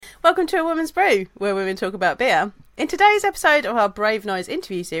Welcome to A Woman's Brew, where women talk about beer. In today's episode of our Brave Noise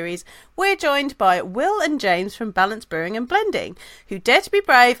interview series, we're joined by Will and James from Balance Brewing and Blending, who dare to be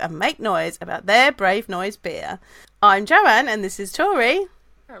brave and make noise about their Brave Noise beer. I'm Joanne, and this is Tori.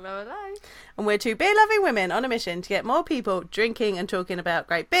 Hello, hello. And we're two beer-loving women on a mission to get more people drinking and talking about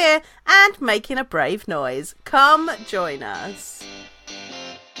great beer and making a brave noise. Come join us.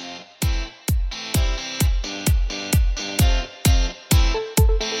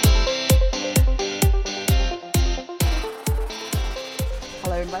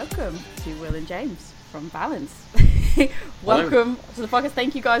 Hello and welcome to Will and James from Balance. Welcome to the podcast.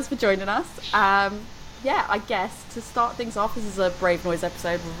 Thank you guys for joining us. I guess to start things off, this is a Brave Noise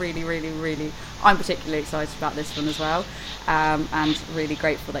episode. We're really, I'm particularly excited about this one as well, and really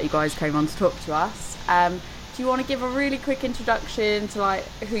grateful that you guys came on to talk to us. Do you want to give a really quick introduction to like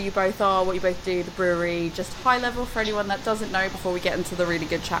who you both are, what you both do, the brewery, just high level for anyone that doesn't know before we get into the really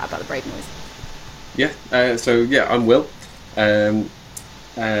good chat about the Brave Noise? I'm Will.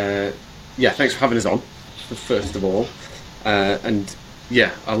 Thanks for having us on, first of all.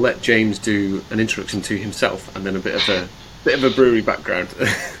 I'll let James do an introduction to himself and then a bit of a brewery background.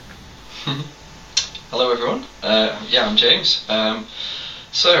 Hello everyone. I'm James. I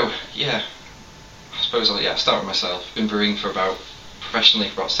suppose I'll start with myself. Been brewing professionally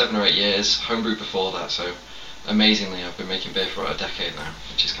for about 7 or 8 years. Homebrew before that, so amazingly I've been making beer for about a decade now,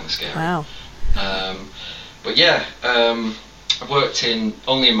 which is kind of scary. Wow. I've worked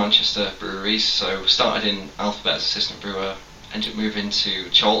only in Manchester breweries, so started in Alphabet as assistant brewer, ended up moving to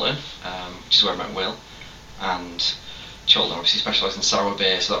Chorlton, which is where I met Will, and Chorlton obviously specialised in sour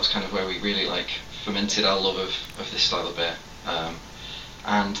beer, so that was kind of where we really fermented our love of this style of beer.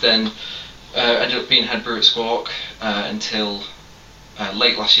 And then ended up being head brewer at Squawk until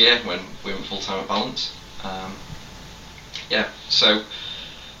late last year when we went full time at Balance. So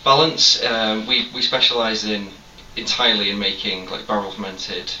Balance, we specialise entirely in making barrel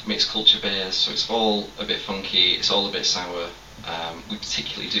fermented mixed culture beers, so it's all a bit funky, it's all a bit sour. We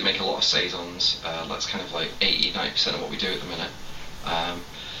particularly do make a lot of saisons. That's kind of 80-90% of what we do at the minute.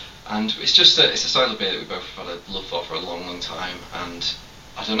 And it's a style of beer that we both had a love for a long time, and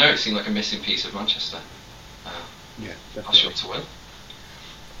I don't know, it seemed like a missing piece of Manchester. I'll show it to Will.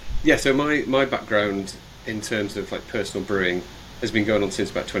 Yeah, so my background in terms of personal brewing has been going on since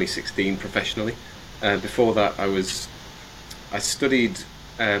about 2016 professionally. Before that, I studied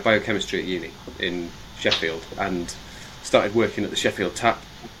biochemistry at uni in Sheffield and started working at the Sheffield Tap,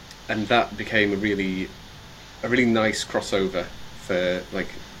 and that became a really nice crossover for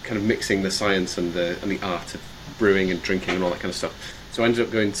kind of mixing the science and the art of brewing and drinking and all that kind of stuff. So I ended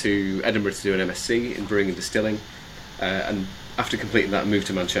up going to Edinburgh to do an MSc in brewing and distilling, and after completing that, I moved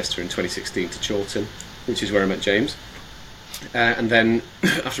to Manchester in 2016 to Chorlton, which is where I met James. And then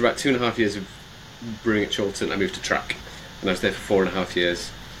after about 2.5 years of brewing at Chorlton, I moved to Track, and I was there for 4.5 years.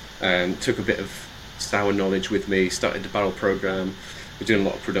 Took a bit of sour knowledge with me, started the barrel program. We're doing a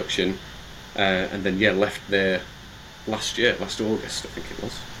lot of production, and then left there last August, I think it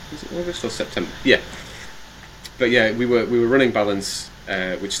was. Was it August or September? Yeah. But we were running Balance,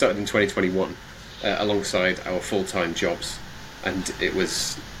 which started in 2021, alongside our full-time jobs, and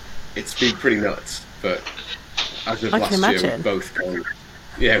it's been pretty nuts. But as of last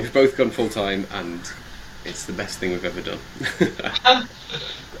year, we've both gone full-time, and it's the best thing we've ever done.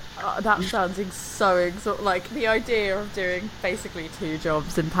 That sounds so exhausting. The idea of doing basically 2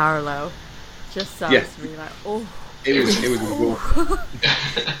 jobs in parallel just sounds to me It was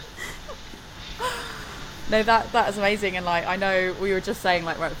No, that is amazing. And I know we were just saying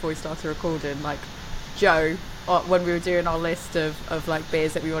right before we started recording, Joe, when we were doing our list of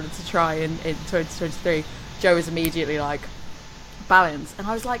beers that we wanted to try in 2023, Joe was immediately Balance, and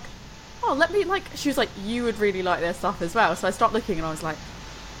I was like, oh, let me she was like, you would really like their stuff as well. So I started looking and I was like,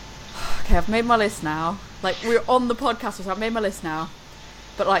 okay, I've made my list now. We're on the podcast, so I've made my list now.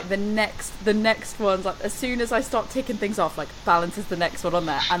 But the next ones, as soon as I start ticking things off, Balance is the next one on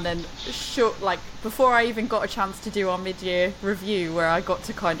there. And then before I even got a chance to do our mid-year review, where I got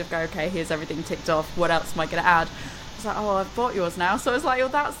to kind of go, okay, here's everything ticked off, what else am I going to add? I was like, oh, I've bought yours now. So I was like, well,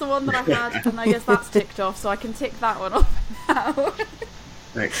 that's the one that I had, and I guess that's ticked off, so I can tick that one off now.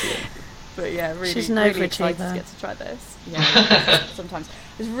 Excellent. But yeah, She's really excited to get to try this. Yeah, sometimes I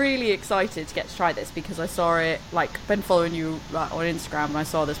was really excited to get to try this because I saw it. Been following you on Instagram, and I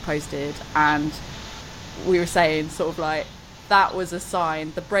saw this posted, and we were saying that was a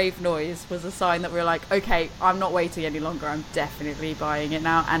sign. The Brave Noise was a sign that we were okay, I'm not waiting any longer. I'm definitely buying it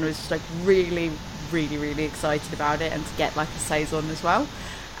now, and was just really excited about it, and to get a saison as well.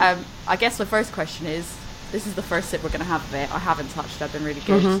 I guess the first question is, this is the first sip we're going to have of it. I haven't touched it. I've been really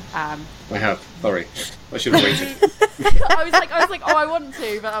good. I have. Sorry, I should have waited. I was like, oh, I want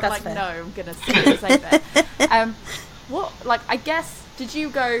to, but I'm like, fair. no, I'm going to save it. What, like, I guess, did you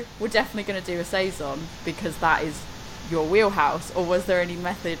go, we're definitely going to do a saison because that is your wheelhouse, or was there any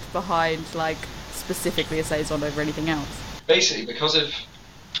method behind, like, specifically a saison over anything else? Basically, because of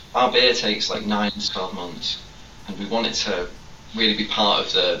our beer takes like 9 to 12 months, and we want it to really be part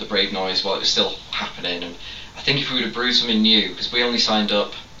of the Brave Noise while it was still happening. And I think if we would have brewed something new, because we only signed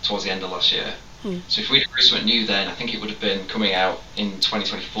up towards the end of last year, so if we'd have brewed something new then, I think it would have been coming out in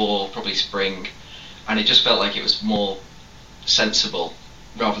 2024, probably spring, and it just felt like it was more sensible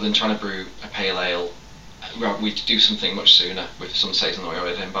rather than trying to brew a pale ale. We'd do something much sooner with some saison that we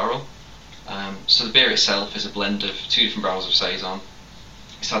already had in barrel. So the beer itself is a blend of 2 different barrels of saison.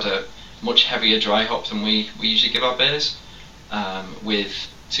 It's had a much heavier dry hop than we usually give our beers, with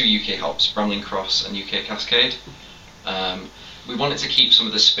 2 UK hops, Bramley Cross and UK Cascade. We wanted to keep some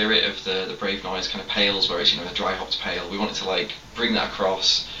of the spirit of the Brave Noise kind of pales, whereas a dry hopped pale. We wanted to like bring that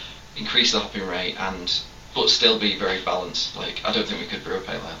across, increase the hopping rate, but still be very balanced. Like, I don't think we could brew a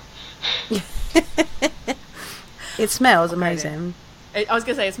pale ale. It smells amazing. I was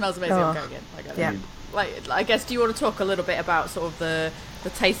going to say, it smells amazing. Oh. I'm going in. I get it. Yeah. Like, I guess, do you want to talk a little bit about sort of the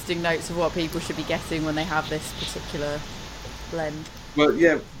tasting notes of what people should be getting when they have this particular blend? Well,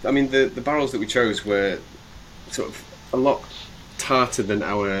 yeah, I mean, the barrels that we chose were sort of a lot tarter than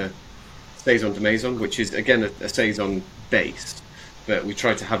our Saison de Maison, which is, again, a Saison base, but we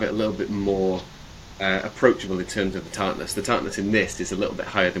tried to have it a little bit more approachable in terms of the tartness. The tartness in this is a little bit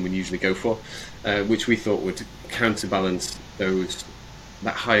higher than we usually go for, which we thought would counterbalance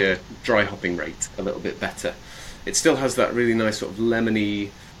that higher dry hopping rate a little bit better. It still has that really nice sort of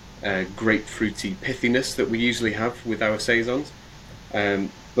lemony, grapefruity pithiness that we usually have with our Saisons,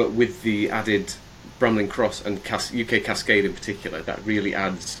 but with the added Bramley Cross and UK Cascade in particular, that really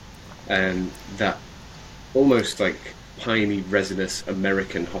adds that almost like piney, resinous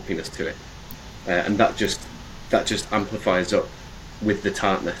American hoppiness to it, and that just amplifies up with the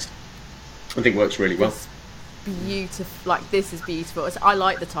tartness. I think works really well. Beautiful. Like, this is beautiful. I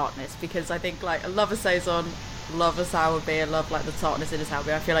like the tartness because I think, like, I love a saison, love a sour beer, love like the tartness in a sour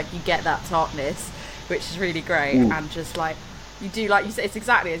beer. I feel like you get that tartness, which is really great, and just like you do, like you said, it's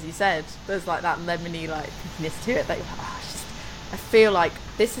exactly as you said. There's like that lemony like pickiness to it that you're like, I feel like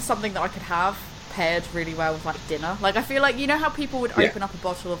this is something that I could have paired really well with like dinner. Like, I feel like, you know how people would open up a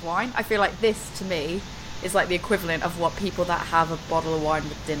bottle of wine? I feel like this to me is like the equivalent of what people that have a bottle of wine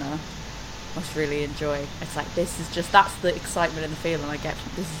with dinner must really enjoy. It's like, this is just, that's the excitement and the feeling I get.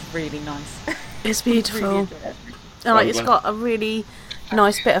 This is really nice. It's beautiful. Really enjoy it. And like, it's got a really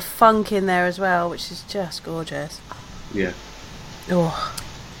nice bit of funk in there as well, which is just gorgeous. Yeah. Oh.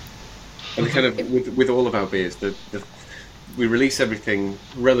 And kind of with all of our beers, we release everything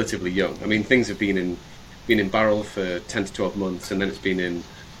relatively young. I mean, things have been in barrel for 10 to 12 months, and then it's been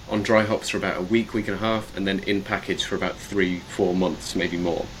on dry hops for about a week and a half, and then in package for about 3-4 months, maybe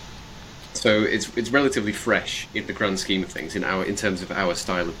more. So it's relatively fresh in the grand scheme of things in terms of our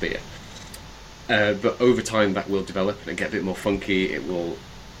style of beer. But over time that will develop and get a bit more funky. It will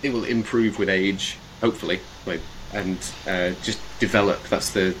improve with age, hopefully, and just develop.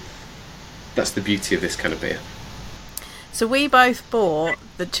 That's the beauty of this kind of beer. So we both bought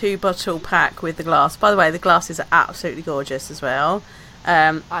the 2-bottle pack with the glass. By the way, the glasses are absolutely gorgeous as well.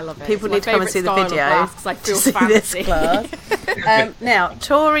 I love it. People need to come and see the video I feel to see fancy. this glass. Now,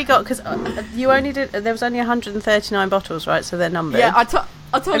 Tori got, because you only did, there was only 139 bottles, right? So they're numbered. Yeah, I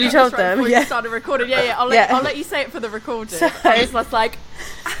told you you told right them? before Yeah. you started recording. Yeah. I'll let you say it for the recording. So- I was just like,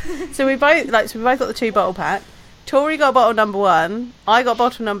 So we both got the 2-bottle pack. Tori got bottle number 1. I got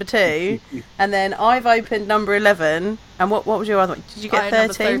bottle number 2, and then I've opened number 11. And what was your other one? Did you get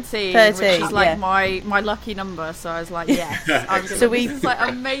 13? 13, 13, which is like yeah. my lucky number. So I was like, yes, I'm gonna, So this is like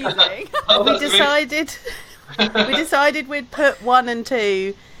amazing. we decided we'd put 1 and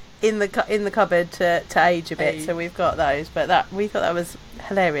 2 in the cupboard to age a bit. So we've got those, but we thought that was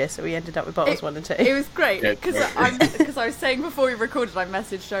hilarious. So we ended up with bottles 1 and 2. It was great because I was saying before we recorded, I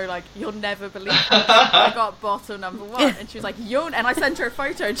messaged Jo like, you'll never believe this. I got bottle number 1, and she was like, and I sent her a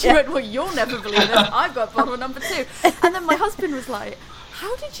photo, and she went, well, you'll never believe this. I've got bottle number 2, and then my husband was like,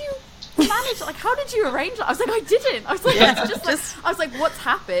 how did you manage, like, how did you arrange that? I was like, I didn't. I was like, it's just like, I was like, what's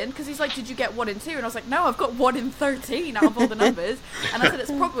happened? Because he's like, did you get 1 and 2? And I was like, no, I've got 1 in 13 out of all the numbers. And I said,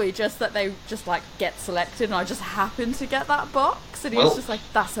 it's probably just that they just like get selected, and I just happened to get that box. And he was just like,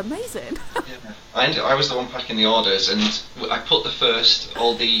 that's amazing. I was the one packing the orders, and I put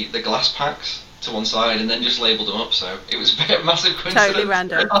all the glass packs to one side and then just labelled them up. So it was a massive coincidence. Totally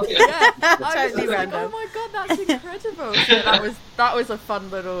random. Yeah, I was Totally like, random. oh my god, that's incredible. So that was a fun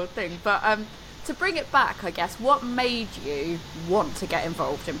little thing. But to bring it back, I guess, what made you want to get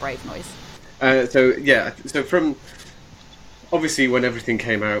involved in Brave Noise? So from obviously when everything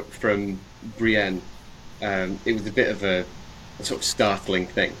came out from Brienne, it was a bit of a sort of startling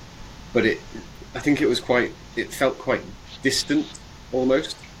thing, but I think it felt quite distant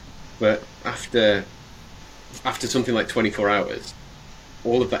almost. But after something like 24 hours,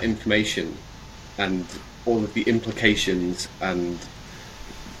 all of that information and all of the implications and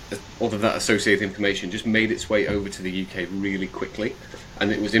all of that associated information just made its way over to the UK really quickly,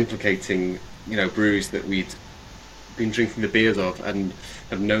 and it was implicating, breweries that we'd been drinking the beers of and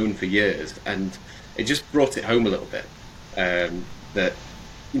have known for years, and it just brought it home a little bit, that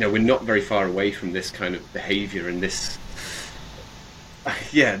we're not very far away from this kind of behaviour and this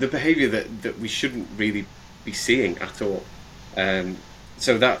the behaviour that we shouldn't really be seeing at all.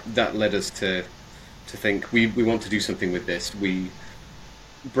 So that led us to think we want to do something with this.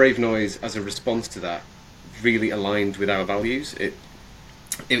 Brave Noise, as a response to that, really aligned with our values.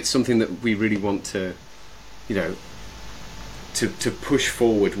 It's something that we really want to to push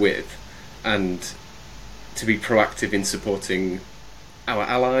forward with, and to be proactive in supporting our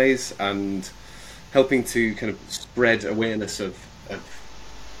allies and helping to kind of spread awareness of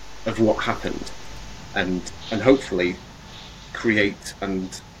what happened, and hopefully create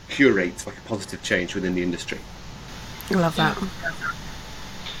and curate like a positive change within the industry. I love that.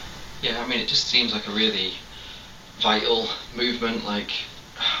 Yeah, I mean, it just seems like a really vital movement. Like,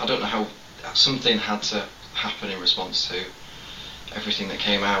 I don't know how something had to happen in response to everything that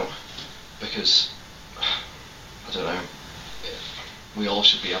came out, because I don't know, we all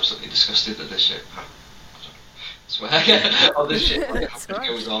should be absolutely disgusted that this shit all this shit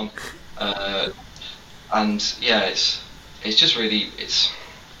goes on, and yeah, it's just really it's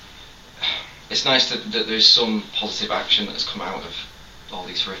nice that there's some positive action that's come out of all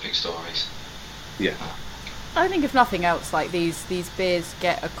these horrific stories. Yeah. I think if nothing else, like these beers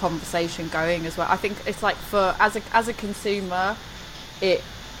get a conversation going as well. I think it's like as a consumer, it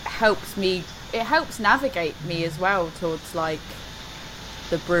helps navigate me as well towards like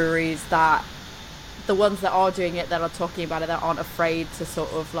the breweries, that the ones that are doing it, that are talking about it, that aren't afraid to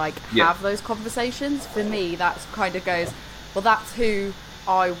sort of like have those conversations. For me, that's kind of goes, well, that's who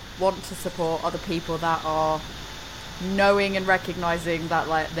I want to support, are the people that are knowing and recognizing that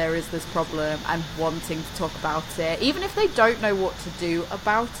like there is this problem and wanting to talk about it, even if they don't know what to do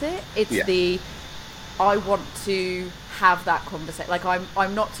about it. It's I want to have that conversation. Like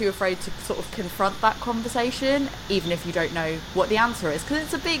I'm not too afraid to sort of confront that conversation, even if you don't know what the answer is, because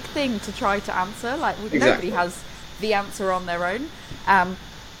it's a big thing to try to answer. Like nobody has the answer on their own.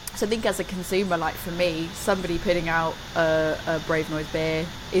 So I think as a consumer, like for me, somebody putting out a Brave Noise beer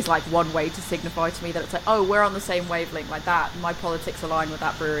is like one way to signify to me that it's like, oh, we're on the same wavelength, like that. My politics align with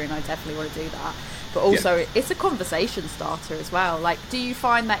that brewery and I definitely want to do that. But also it's a conversation starter as well. Like, do you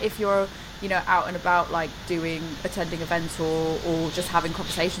find that if you're, out and about, like attending events or just having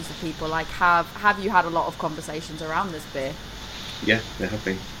conversations with people, like have you had a lot of conversations around this beer? Yeah, there have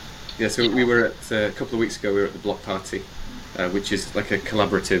been. Yeah, so we were at, a couple of weeks ago, we were at the Block Party, which is like a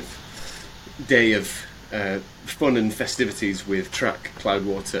collaborative day of fun and festivities with Track,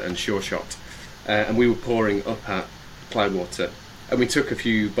 Cloudwater and Sure Shot. And we were pouring up at Cloudwater, and we took a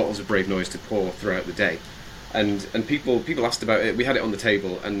few bottles of Brave Noise to pour throughout the day. And people asked about it. We had it on the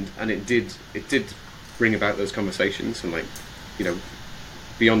table, and it did bring about those conversations, and like,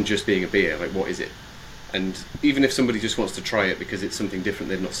 beyond just being a beer, like what is it? And even if somebody just wants to try it because it's something different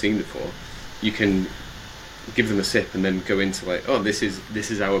they've not seen before, you can give them a sip and then go into like, oh, this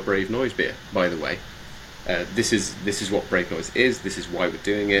is our Brave Noise beer, by the way. This is what Brave Noise is. This is why we're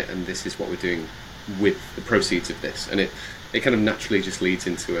doing it, and this is what we're doing with the proceeds of this. And it kind of naturally just leads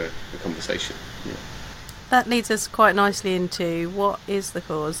into a conversation. Yeah. That leads us quite nicely into what is the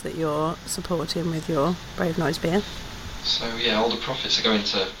cause that you're supporting with your Brave Noise beer. So all the profits are going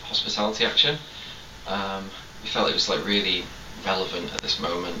to hospitality action. We felt it was like really relevant at this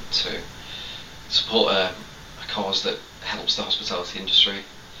moment to support a cause that helps the hospitality industry.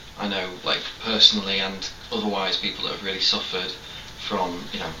 I know, like personally and otherwise, people that have really suffered from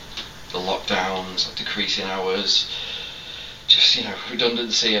the lockdowns, like decreasing hours, just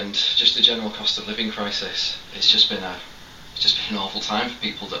redundancy, and just the general cost of living crisis. It's just been an awful time for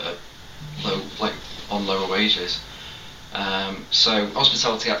people that are on lower wages. So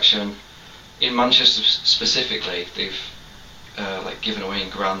Hospitality Action in Manchester specifically, they've given away in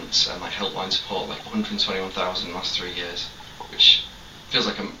grants and helpline support 121,000 in the last 3 years, which feels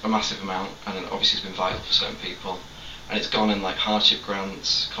like a massive amount, and obviously it's been vital for certain people. And it's gone in like hardship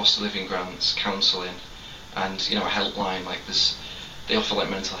grants, cost of living grants, counselling, and a helpline. Like they offer like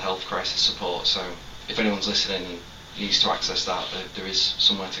mental health crisis support. So if anyone's listening and needs to access that, there is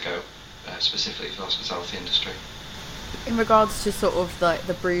somewhere to go specifically for the hospitality industry. In regards to sort of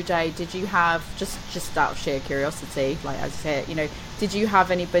the brew day, did you have, just out of sheer curiosity, like as you say, did you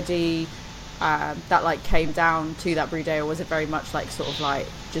have anybody that like came down to that brew day, or was it very much like sort of like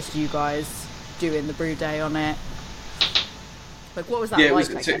just you guys doing the brew day on it? Like what was that like?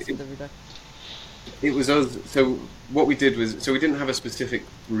 I guess, for the brew day? It was us. So what we did was, we didn't have a specific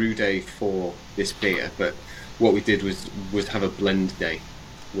brew day for this beer, but what we did was have a blend day,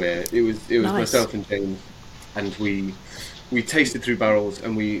 where it was nice. Myself and James, and we tasted through barrels,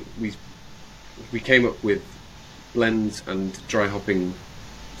 and we came up with blends and dry hopping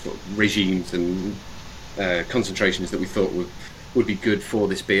sort of regimes and concentrations that we thought would be good for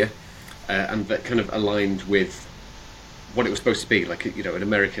this beer, and that kind of aligned with what it was supposed to be, like an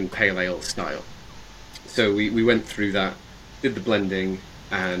American pale ale style. So we went through that, did the blending,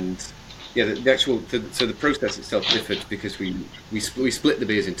 and the process itself differed because we split the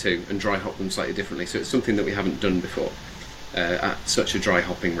beers in two and dry hop them slightly differently. So it's something that we haven't done before at such a dry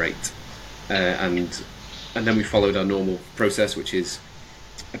hopping rate, and then we followed our normal process, which is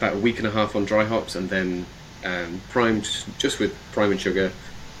about a week and a half on dry hops, and then primed just with prime and sugar,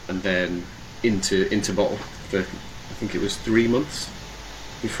 and then into bottle for, I think it was 3 months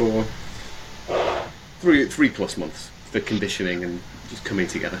before, 3+ months for conditioning and just coming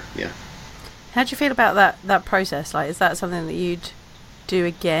together. Yeah. How do you feel about that process? Like, is that something that you'd do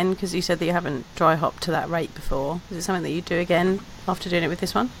again? Because you said that you haven't dry hopped to that rate before. Is it something that you'd do again after doing it with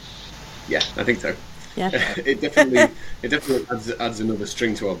this one? Yeah, I think so. Yeah. It definitely adds another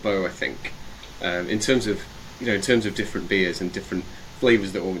string to our bow, I think. In terms of different beers and different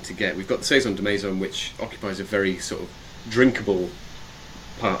flavours that we want to get, we've got the Saison de Maison, which occupies a very sort of drinkable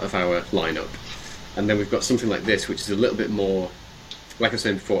part of our lineup, and then we've got something like this, which is a little bit more, like I was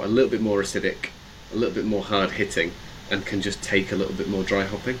saying before, a little bit more acidic, a little bit more hard hitting, and can just take a little bit more dry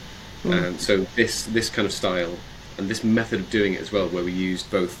hopping. So this kind of style and this method of doing it as well, where we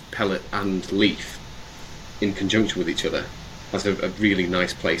used both pellet and leaf in conjunction with each other, has a really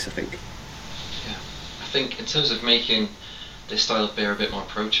nice place, I think. Yeah, I think in terms of making this style of beer a bit more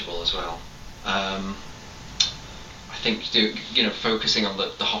approachable as well, I think focusing on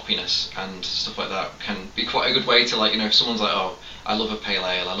the hoppiness and stuff like that can be quite a good way to, like, if someone's like, oh, I love a pale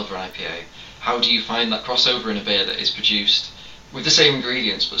ale, I love an IPA, how do you find that crossover in a beer that is produced with the same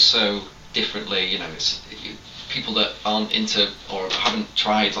ingredients but so differently? People that aren't into or haven't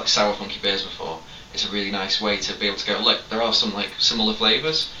tried like sour funky beers before, it's a really nice way to be able to go, look, there are some like similar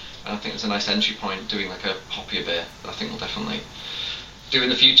flavours, and I think it's a nice entry point doing like a hoppier beer that I think we'll definitely do in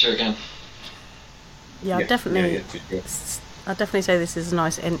the future again. Yeah, I'd definitely say this is a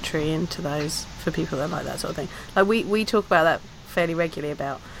nice entry into those for people that like that sort of thing. Like we talk about that fairly regularly,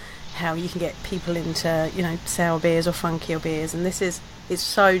 about how you can get people into sour beers or funkier beers, and it's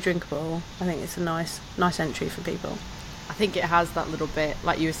so drinkable. I think it's a nice entry for people. I think it has that little bit,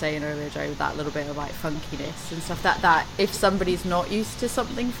 like you were saying earlier, Joe, that little bit of like funkiness and stuff, that if somebody's not used to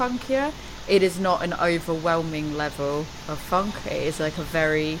something funkier, it is not an overwhelming level of funk. It is like a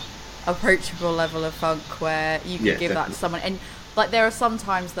very approachable level of funk where you can give that to someone. And like there are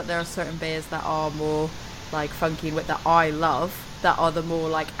sometimes that there are certain beers that are more like funky and that I love, that are the more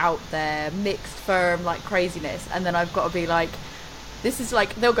like out there mixed firm like craziness, and then I've got to be like, this is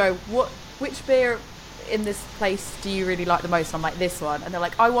like, they'll go, which beer in this place do you really like the most? And I'm like, this one, and they're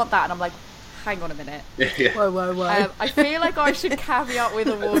like, I want that, and I'm like, hang on a minute. Whoa. I feel like I should caveat with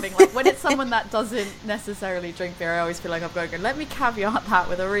a warning. Like when it's someone that doesn't necessarily drink beer, I always feel like I'm going to go, let me caveat that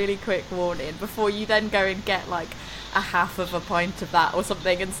with a really quick warning before you then go and get like a half of a pint of that or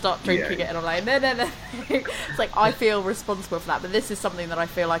something and start drinking it. And I'm like, no. It's like, I feel responsible for that. But this is something that I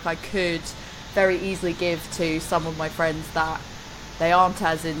feel like I could very easily give to some of my friends that they aren't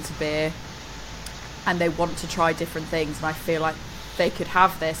as into beer and they want to try different things, and I feel like they could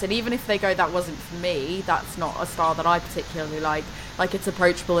have this. And even if they go, that wasn't for me, that's not a style that I particularly like it's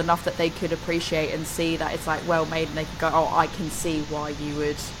approachable enough that they could appreciate and see that it's like well made, and they could go, oh, I can see why you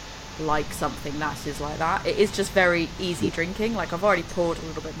would like something that is like that. It is just very easy drinking. Like I've already poured a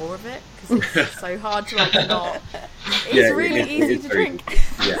little bit more of it because it's so hard to like not. It's really easy to drink.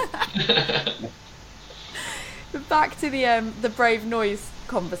 Yeah. Back to the Brave Noise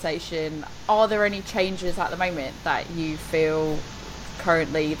conversation. Are there any changes at the moment that you feel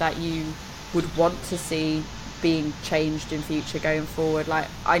currently that you would want to see being changed in future going forward? Like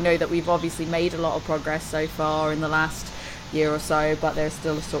I know that we've obviously made a lot of progress so far in the last year or so, but there's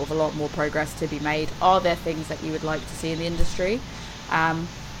still sort of a lot more progress to be made. Are there things that you would like to see in the industry at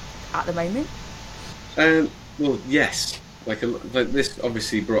the moment? Well, yes. Like this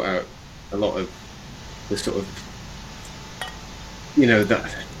obviously brought out a lot of the sort of,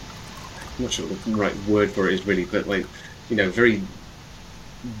 that I'm not sure what the right word for it is really, but like, very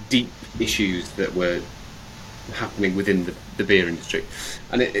deep issues that were happening within the beer industry,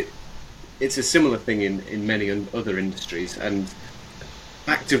 and it's a similar thing in many other industries, and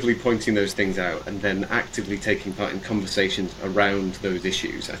actively pointing those things out and then actively taking part in conversations around those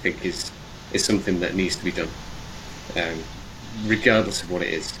issues, I think is something that needs to be done, regardless of what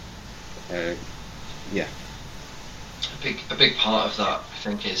it is. Yeah. A big part of that, I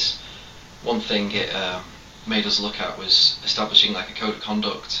think, is one thing it made us look at was establishing like a code of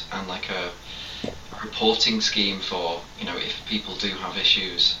conduct and like a reporting scheme for, if people do have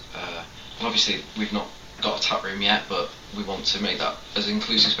issues. And obviously we've not got a tap room yet, but we want to make that as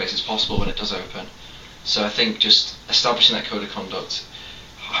inclusive space as possible when it does open. So I think just establishing that code of conduct,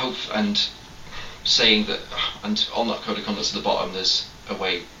 hope, and saying that, and on that code of conduct at the bottom there's a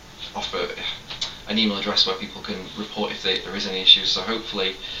way, offer an email address where people can report if there is any issues. So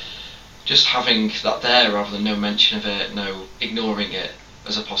hopefully just having that there rather than no mention of it, no ignoring it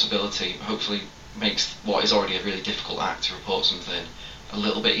as a possibility, hopefully makes what is already a really difficult act to report something a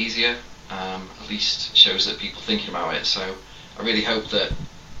little bit easier. At least shows that people are thinking about it. So I really hope that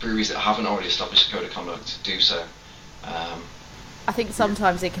breweries that haven't already established a code of conduct do so. I think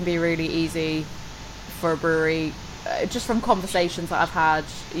sometimes it can be really easy for a brewery, just from conversations that I've had,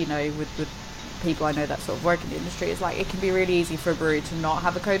 with people I know that sort of work in the industry, it's like it can be really easy for a brewery to not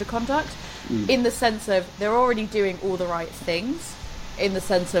have a code of conduct, in the sense of they're already doing all the right things, in the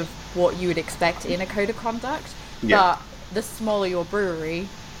sense of what you would expect in a code of conduct. But the smaller your brewery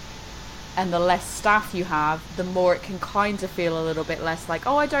and the less staff you have, the more it can kind of feel a little bit less like,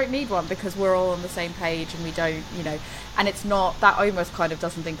 oh, I don't need one because we're all on the same page and we don't, and it's not, that almost kind of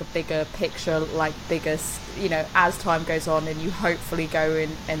doesn't think a bigger picture, like bigger, as time goes on and you hopefully go in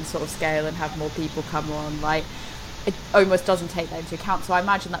and sort of scale and have more people come on, like it almost doesn't take that into account. So I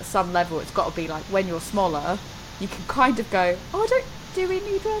imagine at some level it's got to be like when you're smaller, you can kind of go, oh, do we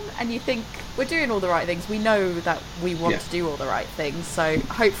need one? And you think we're doing all the right things. We know that we want to do all the right things. So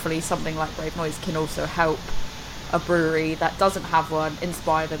hopefully something like Brave Noise can also help a brewery that doesn't have one,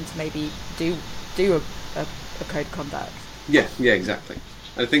 inspire them to maybe do a code of conduct. Yeah, exactly.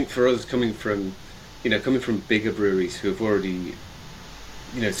 I think for us, coming from bigger breweries who have already,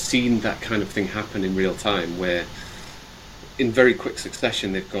 seen that kind of thing happen in real time, where in very quick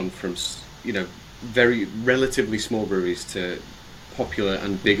succession they've gone from, very relatively small breweries to popular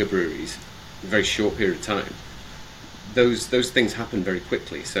and bigger breweries in a very short period of time. Those things happen very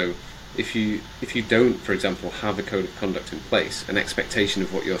quickly. So if you don't, for example, have a code of conduct in place, an expectation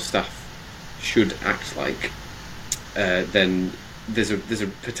of what your staff should act like, then there's a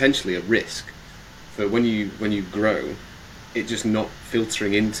potentially a risk that when you grow, it just not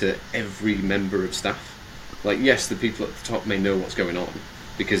filtering into every member of staff. Like, yes, the people at the top may know what's going on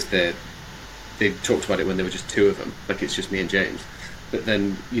because they've talked about it when there were just two of them, like it's just me and James. But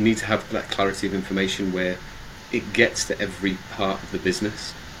then you need to have that clarity of information where it gets to every part of the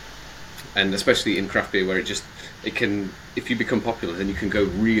business, and especially in craft beer, where it can, if you become popular, then you can go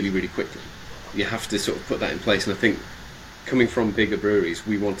really, really quickly. You have to sort of put that in place, and I think coming from bigger breweries,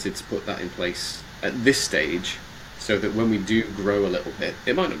 we wanted to put that in place at this stage, so that when we do grow a little bit,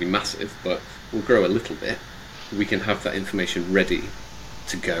 it might not be massive, but we'll grow a little bit, we can have that information ready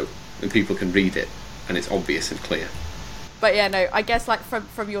to go, and people can read it, and it's obvious and clear. But yeah, no, I guess like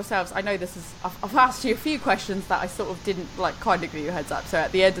from yourselves, I know this is, I've asked you a few questions that I sort of didn't like kind of give you a heads up. So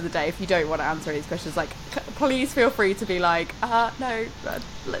at the end of the day, if you don't want to answer these questions, like please feel free to be like, no,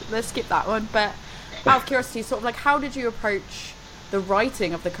 let's skip that one. But out of curiosity, sort of like, how did you approach the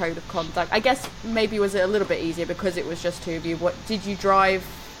writing of the code of conduct? I guess maybe was it a little bit easier because it was just two of you? What did you drive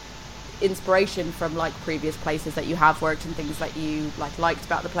inspiration from, like previous places that you have worked and things that you liked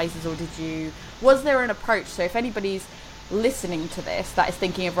about the places, or was there an approach? So if anybody's listening to this that is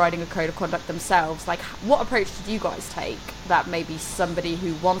thinking of writing a code of conduct themselves, like what approach did you guys take that maybe somebody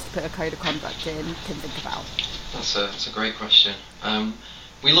who wants to put a code of conduct in can think about? That's a great question.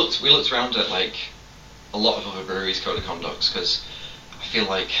 We looked around at like a lot of other breweries' code of conducts, because I feel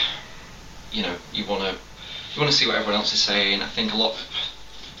like you want to see what everyone else is saying. I think a lot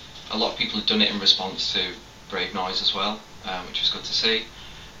of people have done it in response to Brave Noise as well, which was good to see.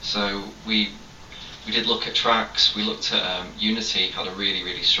 So we did look at tracks. We looked at Unity had a really,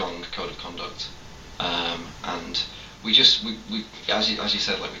 really strong code of conduct, and we as you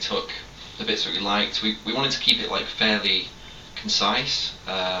said, like we took the bits that we liked. We wanted to keep it like fairly concise,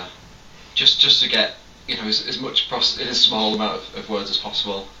 just to get as much in a small amount of words as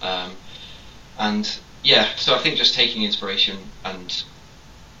possible. And yeah, so I think just taking inspiration and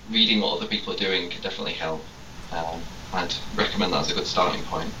reading what other people are doing can definitely help. I'd recommend that as a good starting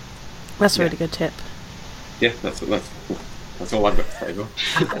point. That's a really good tip. Yeah, that's all I've got to say. Though.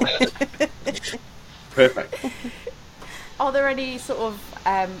 Perfect. Are there any sort of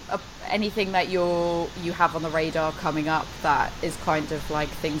anything that you have on the radar coming up that is kind of like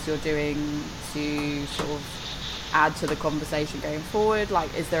things you're doing to sort of add to the conversation going forward?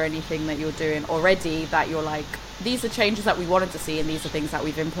 Like, is there anything that you're doing already that you're like, these are changes that we wanted to see and these are things that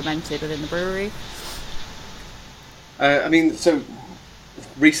we've implemented within the brewery? I mean, so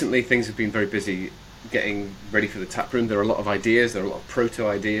recently things have been very busy getting ready for the tap room. There are a lot of ideas, there are a lot of proto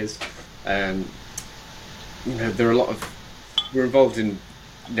ideas. There are a lot of, we're involved in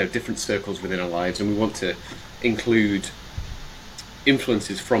different circles within our lives, and we want to include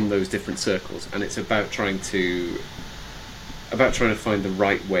influences from those different circles, and it's about trying to find the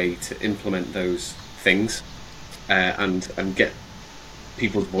right way to implement those things and get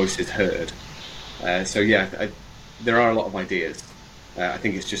people's voices heard. There are a lot of ideas. I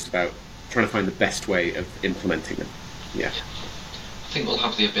think it's just about trying to find the best way of implementing them. Yeah. I think we'll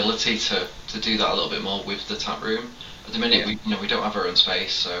have the ability to do that a little bit more with the tap room. At the minute, we don't have our own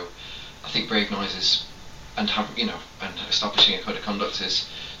space, so I think Brave Noises and establishing a code of conduct is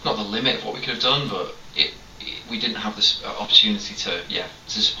not the limit of what we could have done, but we didn't have this opportunity to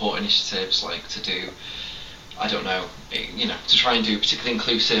support initiatives like to do, I don't know, to try and do particularly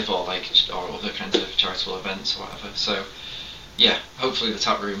inclusive or other kinds of charitable events or whatever. So yeah, hopefully the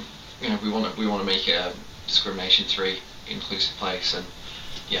tap room, we want to make it a discrimination-free, inclusive place, and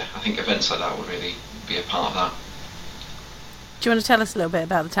yeah, I think events like that would really be a part of that. Do you want to tell us a little bit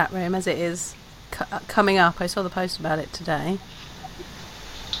about the tap room as it is coming up? I saw the post about it today.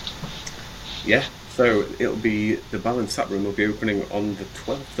 Yeah, so it'll be, the Balance tap room will be opening on the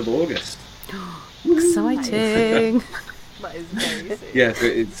 12th of August. Exciting! That is very soon. Yeah, so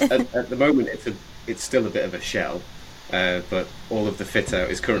it's at the moment it's still a bit of a shell, but all of the fit out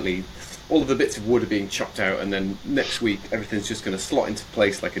is currently, all of the bits of wood are being chopped out, and then next week everything's just going to slot into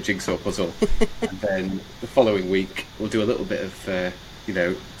place like a jigsaw puzzle. And then the following week we'll do a little bit of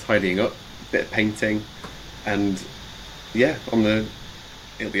tidying up, a bit of painting, and yeah, it'll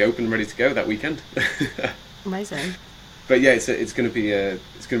be open and ready to go that weekend. Amazing. But yeah, it's going to be a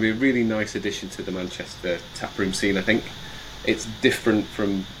really nice addition to the Manchester taproom scene. I think it's different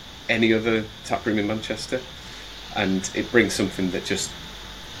from any other taproom in Manchester, and it brings something that you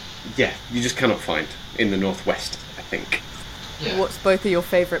just cannot find in the Northwest, I think. Yeah. What's both of your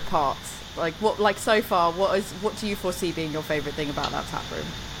favourite parts? Like so far, what do you foresee being your favourite thing about that taproom?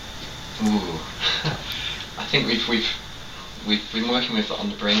 Ooh, I think we've been working with On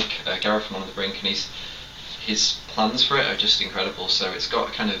the Brink, Gareth from On the Brink, and his plans for it are just incredible. So it's got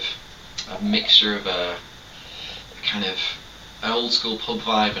a kind of a mixture of a kind of an old school pub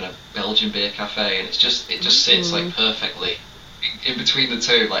vibe and a Belgian beer cafe, and it just sits like perfectly in between the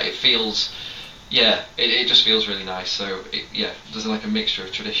two. Like it feels, it just feels really nice. So there's like a mixture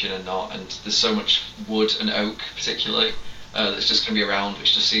of tradition and not, and there's so much wood and oak particularly that's just going to be around,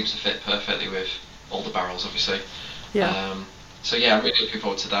 which just seems to fit perfectly with all the barrels, obviously. Yeah. I'm really looking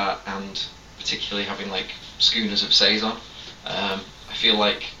forward to that, and particularly having like schooners of saison. I feel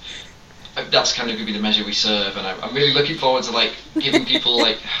like that's kind of going to be the measure we serve, and I'm really looking forward to like giving people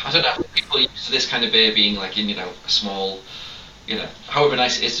I don't know, people used to this kind of beer being like in a small, however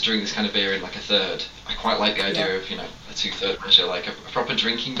nice it is to drink this kind of beer in like a third. I quite like the idea of a 2/3 measure, like a proper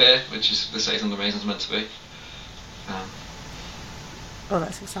drinking beer, which is the saison amazing is meant to be. Oh,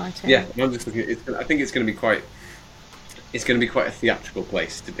 that's exciting. Yeah, I'm just looking. I think it's going to be quite. It's going to be quite a theatrical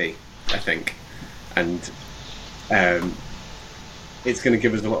place to be, I think, and it's going to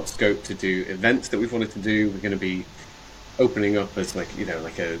give us a lot of scope to do events that we've wanted to do. We're going to be opening up as like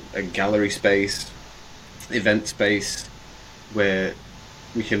a gallery space, event space, where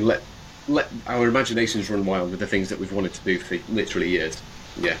we can let our imaginations run wild with the things that we've wanted to do for literally years.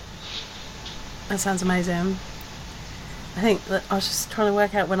 Yeah, that sounds amazing. I think that I was just trying to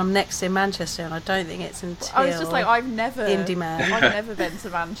work out when I'm next in Manchester, and I don't think it's until. I was just like, I've never been to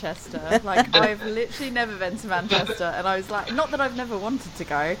Manchester. Like, I've literally never been to Manchester, and I was like, not that I've never wanted to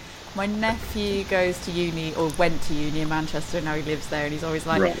go. My nephew goes to uni, or went to uni in Manchester, and now he lives there, and he's always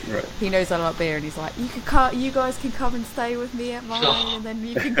like, right. He knows I love beer, and he's like, you guys can come and stay with me at mine, and then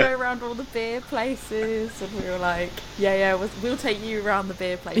you can go around all the beer places. And we were like, we'll take you around the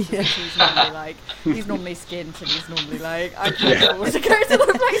beer places. Yeah. And he's normally skint, and he's normally like, I can't afford to go to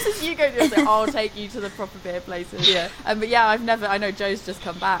the places you go to the, I'll take you to the proper beer places. Yeah. But yeah, I know Joe's just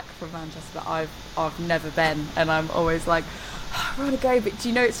come back from Manchester, but I've never been, and I'm always like, I want to go, but do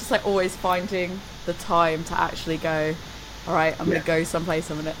you know, it's just like always finding the time to actually go, all right, I'm going to go someplace,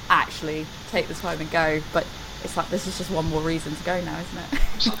 I'm going to actually take the time and go. But it's like, this is just one more reason to go now, isn't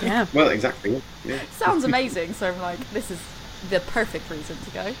it? Yeah. Well, exactly. Yeah. Sounds amazing. So I'm like, this is the perfect reason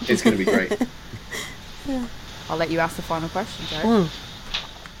to go. It's going to be great. I'll let you ask the final question, Joe.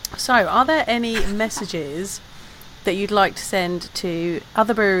 So, are there any messages that you'd like to send to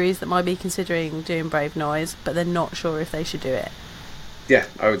other breweries that might be considering doing Brave Noise, but they're not sure if they should do it? Yeah,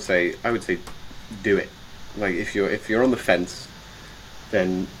 I would say do it. Like, if you're on the fence,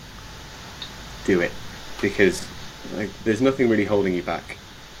 then do it, because like there's nothing really holding you back,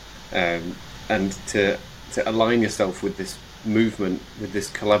 and to align yourself with this movement, with this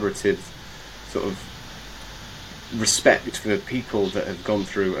collaborative sort of respect for people that have gone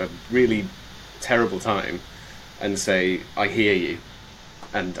through a really terrible time, and say, I hear you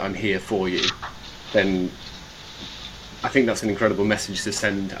and I'm here for you, then I think that's an incredible message to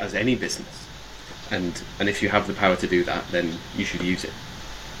send as any business, and if you have the power to do that, then you should use it.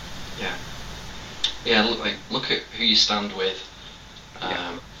 Yeah, look at who you stand with.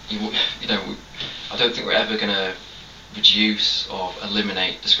 You know, I don't think we're ever going to reduce or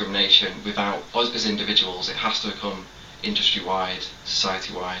eliminate discrimination without us as individuals. It has to come industry-wide,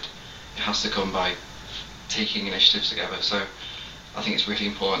 society-wide. It has to come by taking initiatives together. So I think it's really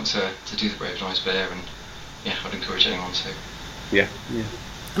important to do the Brave Noise beer, and yeah, I'd encourage anyone to. Yeah.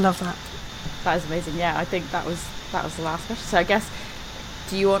 I love that. That is amazing. Yeah, I think that was the last question. So I guess,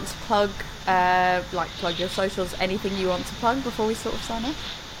 do you want to plug your socials? Anything you want to plug before we sort of sign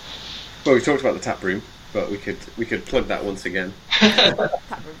off? Well, we talked about the tap room, but we could plug that once again. Tap room.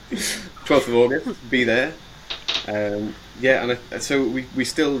 12th of August, be there. And so we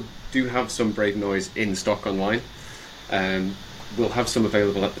still do have some Brave Noise in stock online. We'll have some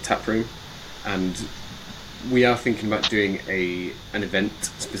available at the tap room, and we are thinking about doing an event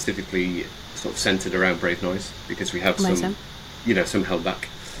specifically sort of centered around Brave Noise, because we have some held back.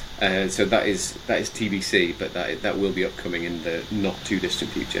 So that is TBC, but that will be upcoming in the not too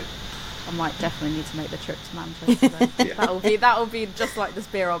distant future. I might definitely need to make the trip to Manchester then. Yeah. That'll be just like this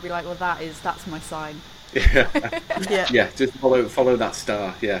beer. I'll be like, well, that's my sign. Yeah. Just follow that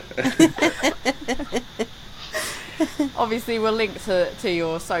star. Yeah. Obviously, we'll link to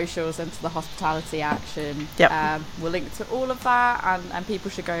your socials and to the hospitality action. Yep. We'll link to all of that, and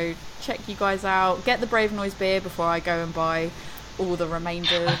people should go check you guys out. Get the Brave Noise beer before I go and buy all the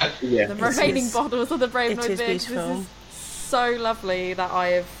remainder, the remaining bottles of the Brave Noise beer. Beautiful. This is so lovely that I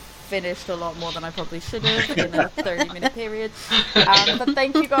have finished a lot more than I probably should have in a 30-minute period. But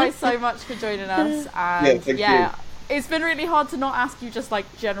thank you guys so much for joining us. And thank you. It's been really hard to not ask you just like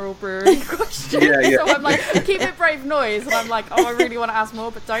general brewery questions. Yeah. So I'm like, keep it Brave Noise, and I'm like, oh, I really want to ask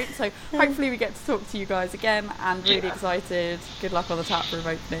more, but don't. So hopefully we get to talk to you guys again, and really excited. Good luck on the tap room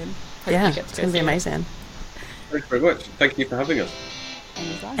opening. It's going to be amazing. Thanks very much. Thank you for having us.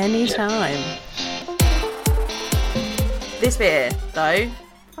 Anytime. This beer, though,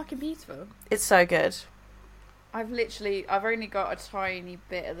 Fucking beautiful. it's so good. I've only got a tiny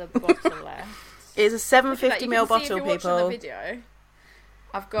bit of the bottle left. It's a 750 Like, ml you can see if bottle, you're watching people. the video,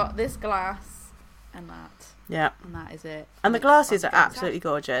 I've got this glass and that. Yeah. And that is it. And the glasses are absolutely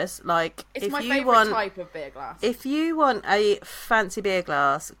gorgeous. Like, It's if my you favourite want, type of beer glass. if you want a fancy beer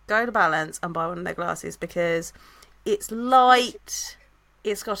glass, go to Balance and buy one of their glasses, because it's light.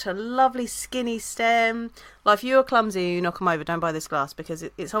 It's got a lovely skinny stem. Like, if you're clumsy and you knock them over, don't buy this glass, because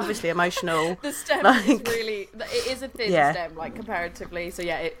it's obviously emotional. The stem like, is really... It is a thin stem, like, comparatively. So,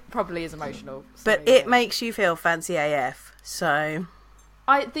 yeah, it probably is emotional. So, but it makes you feel fancy AF. So...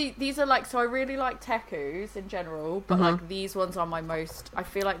 these are like, so I really like Tekus in general, but like these ones are my most, I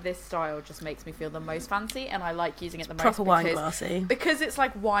feel like this style just makes me feel the most fancy, and I like using it the most proper wine glassy. Because it's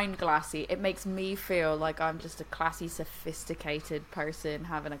like wine glassy. It makes me feel like I'm just a classy, sophisticated person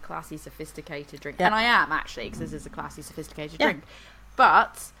having a classy, sophisticated drink. Yep. And I am, actually, because this is a classy, sophisticated drink.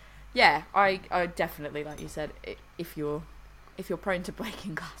 But yeah, I definitely, like you said, if you're prone to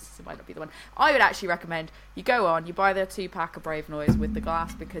breaking glasses, it might not be the one. I would actually recommend you go on, you buy the 2-pack of Brave Noise with the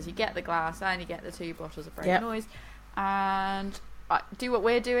glass, because you get the glass and you get the 2 bottles of Brave Noise, and do what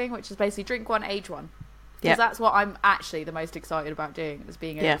we're doing, which is basically drink one, age one. Because that's what I'm actually the most excited about doing, is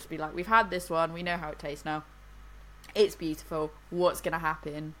being able to be like, we've had this one, we know how it tastes now. It's beautiful. What's going to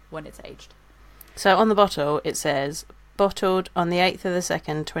happen when it's aged? So on the bottle it says, bottled on the 8th of the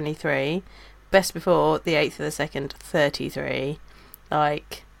 2nd, 23. Best before the 8th of the 2nd, 33.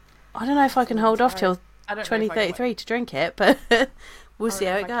 Like, I don't know if I can hold off till 2033 to drink it, but We'll see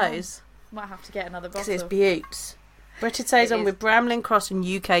how it if I can. goes. Might have to get another Because bottle. it's beaut. Bretted Saison is. with Bramlin Cross and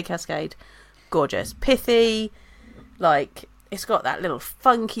UK Cascade. Gorgeous. Pithy. Like, it's got that little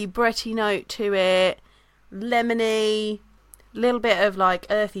funky Bretty note to it. Lemony. Little bit of, like,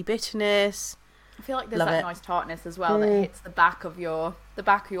 earthy bitterness. I feel like there's Love that it. nice tartness as well that hits the back of your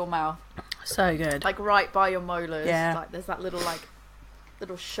mouth, So good. like right by your molars. Yeah. Like there's that little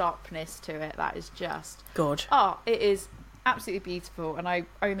sharpness to it that is just Gorge. it is absolutely beautiful. And I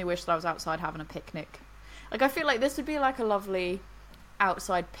only wish that I was outside having a picnic. Like I feel like this would be like a lovely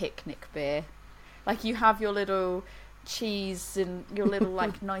outside picnic beer. Like you have your little cheese and your little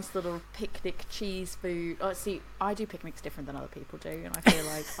like nice little picnic cheese food. Oh, see, I do picnics different than other people do, and I feel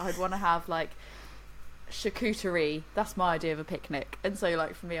like I'd want to have like charcuterie. That's my idea of a picnic. And so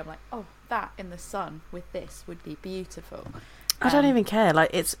like for me, I'm like, oh, that in the sun with this would be beautiful. I don't even care. Like,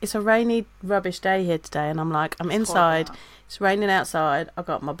 it's a rainy, rubbish day here today, and I'm like, I'm inside. horrible. It's raining outside. I've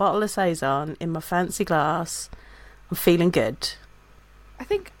got my bottle of Saison in my fancy glass. I'm feeling good. I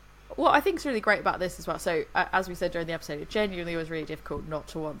think what I think is really great about this as well. So as we said during the episode, it genuinely was really difficult not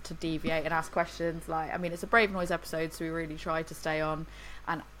to want to deviate and ask questions. Like, I mean, it's a Brave Noise episode, so we really try to stay on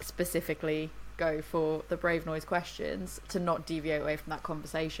and specifically go for the Brave Noise questions to not deviate away from that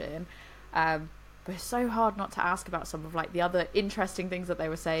conversation. But it's so hard not to ask about some of like the other interesting things that they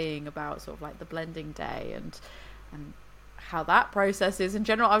were saying about sort of like the blending day and how that process is in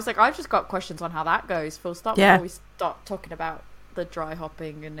general. I was like, I've just got questions on how that goes, full stop, Yeah. before we start talking about the dry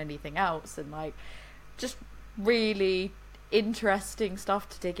hopping and anything else, and like just really interesting stuff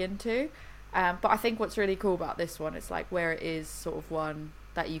to dig into. But I think what's really cool about this one, it's like where it is sort of one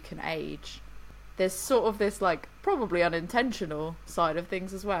that you can age. There's sort of this like probably unintentional side of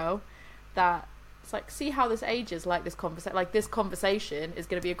things as well, that it's like, see how this ages. Like this conversation is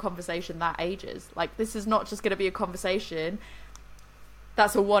going to be a conversation that ages. Like this is not just going to be a conversation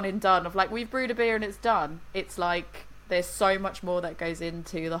that's a one and done of like, we've brewed a beer and it's done. It's like there's so much more that goes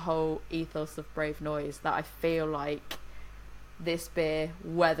into the whole ethos of Brave Noise that I feel like this beer,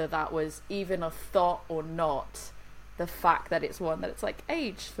 whether that was even a thought or not, the fact that it's one that it's like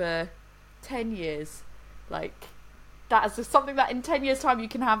aged for 10 years, like that is just something that in 10 years time you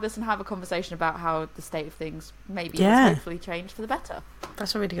can have this and have a conversation about how the state of things maybe has hopefully changed for the better.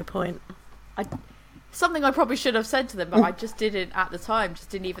 That's a really good point. Something I probably should have said to them, but I just didn't at the time, just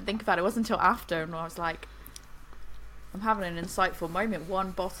didn't even think about it. It wasn't until after, and I was like, I'm having an insightful moment,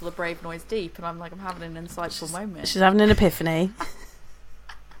 one bottle of Brave Noise deep, and I'm like, I'm having an insightful moment. She's having an epiphany.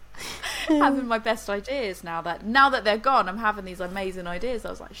 Having my best ideas now that they're gone. I'm having these amazing ideas. I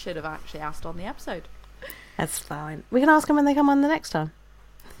was like, should have actually asked on the episode. That's fine. We can ask them when they come on the next time.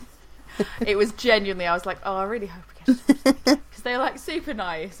 It was genuinely, I was like, oh, I really hope we get to because they're like super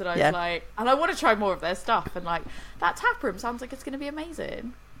nice, and I was like, and I want to try more of their stuff, and like that tap room sounds like it's going to be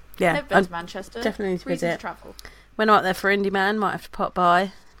amazing. Yeah, Never been to Manchester. definitely need to Reason visit. to travel. When I'm up there for Indie Man, might have to pop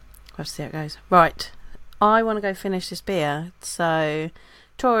by. We'll have to see how it goes. Right, I want to go finish this beer. So,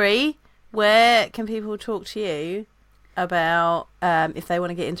 Tori, where can people talk to you about if they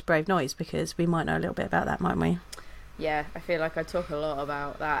want to get into Brave Noise? Because we might know a little bit about that, mightn't we? Yeah, I feel like I talk a lot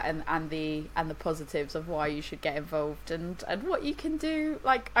about that and the positives of why you should get involved and what you can do.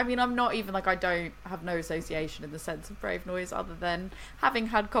 Like, I mean, I'm not even like, I don't have no association in the sense of Brave Noise other than having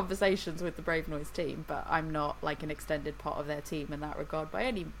had conversations with the Brave Noise team, but I'm not like an extended part of their team in that regard by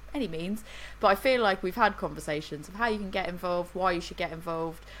any means. But I feel like we've had conversations of how you can get involved, why you should get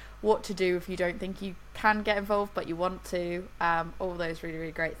involved, what to do if you don't think you can get involved but you want to, all those really,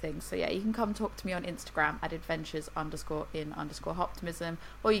 really great things. So yeah, you can come talk to me on Instagram at adventures_in_hoptimism,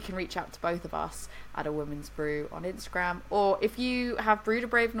 or you can reach out to both of us at A Woman's Brew on Instagram. Or if you have brewed a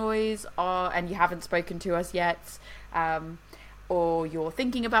Brave Noise and you haven't spoken to us yet, or you're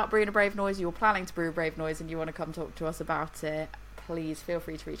thinking about brewing a Brave Noise, you're planning to brew a Brave Noise and you want to come talk to us about it, please feel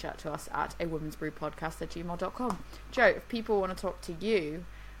free to reach out to us at awomansbrewpodcast@gmail.com. Joe, if people want to talk to you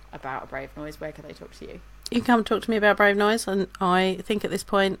about a Brave Noise, where can they talk to you? You can come talk to me about Brave Noise, and I think at this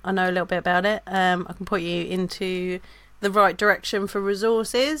point I know a little bit about it. I can point you into the right direction for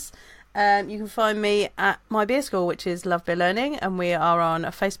resources. You can find me at my beer school, which is Love Beer Learning, and we are on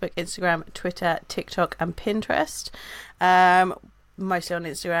Facebook, Instagram, Twitter, TikTok and Pinterest. Mostly on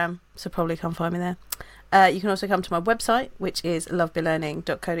Instagram, so probably come find me there. You can also come to my website, which is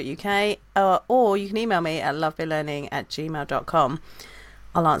lovebeerlearning.co.uk, or you can email me at lovebeerlearning@gmail.com.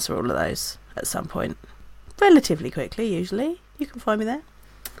 I'll answer all of those at some point. Relatively quickly, usually. You can find me there.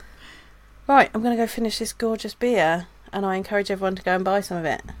 Right, I'm going to go finish this gorgeous beer, and I encourage everyone to go and buy some of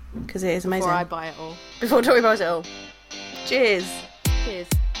it, because it is amazing. Before I buy it all. Before Tori buys it all. Cheers. Cheers.